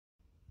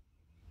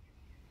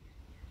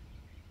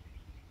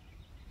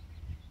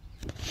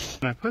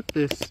And I put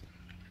this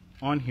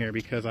on here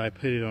because I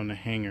put it on the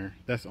hanger.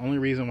 That's the only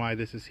reason why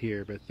this is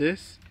here. But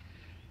this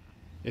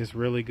is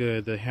really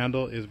good. The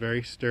handle is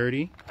very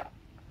sturdy.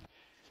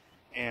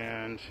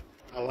 And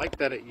I like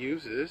that it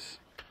uses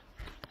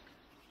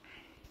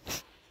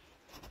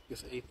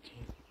this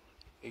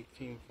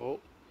 18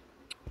 volt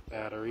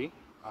battery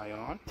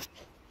ion.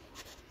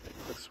 It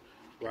puts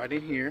right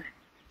in here.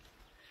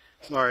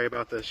 Sorry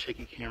about the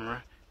shaky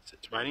camera. It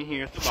sits right in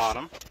here at the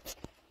bottom.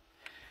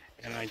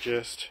 And I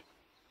just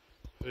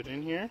put it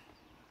in here.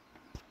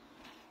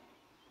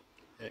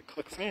 And it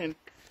clicks in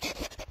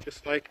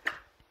just like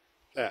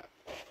that.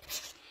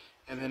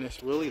 And then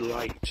it's really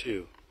light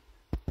too.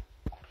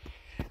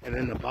 And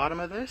then the bottom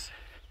of this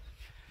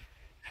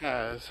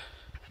has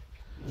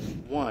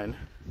one,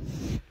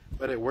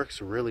 but it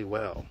works really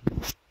well.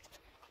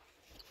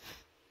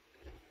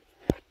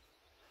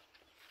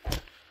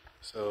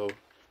 So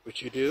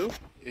what you do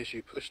is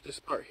you push this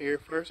part here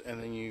first,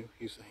 and then you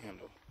use the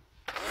handle.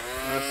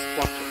 Let's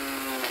watch it.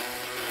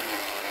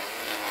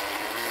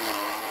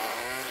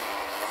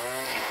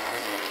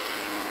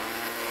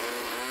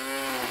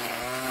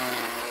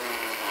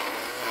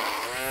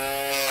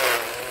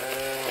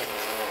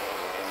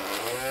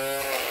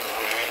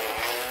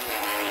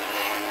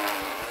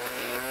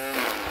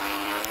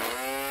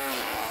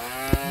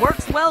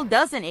 Works well,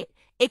 doesn't it?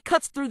 It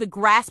cuts through the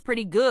grass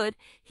pretty good.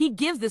 He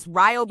gives this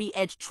Ryobi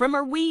Edge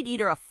Trimmer Weed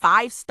Eater a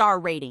 5-star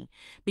rating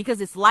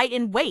because it's light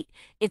in weight.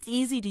 It's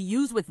easy to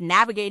use with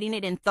navigating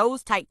it in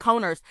those tight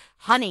corners.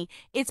 Honey,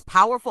 it's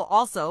powerful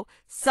also,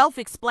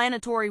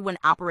 self-explanatory when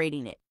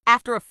operating it.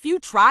 After a few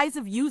tries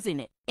of using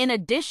it. In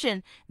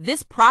addition,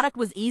 this product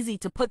was easy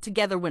to put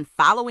together when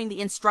following the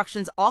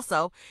instructions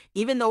also.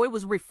 Even though it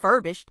was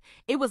refurbished,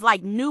 it was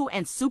like new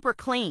and super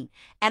clean.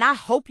 And I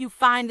hope you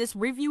find this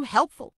review helpful.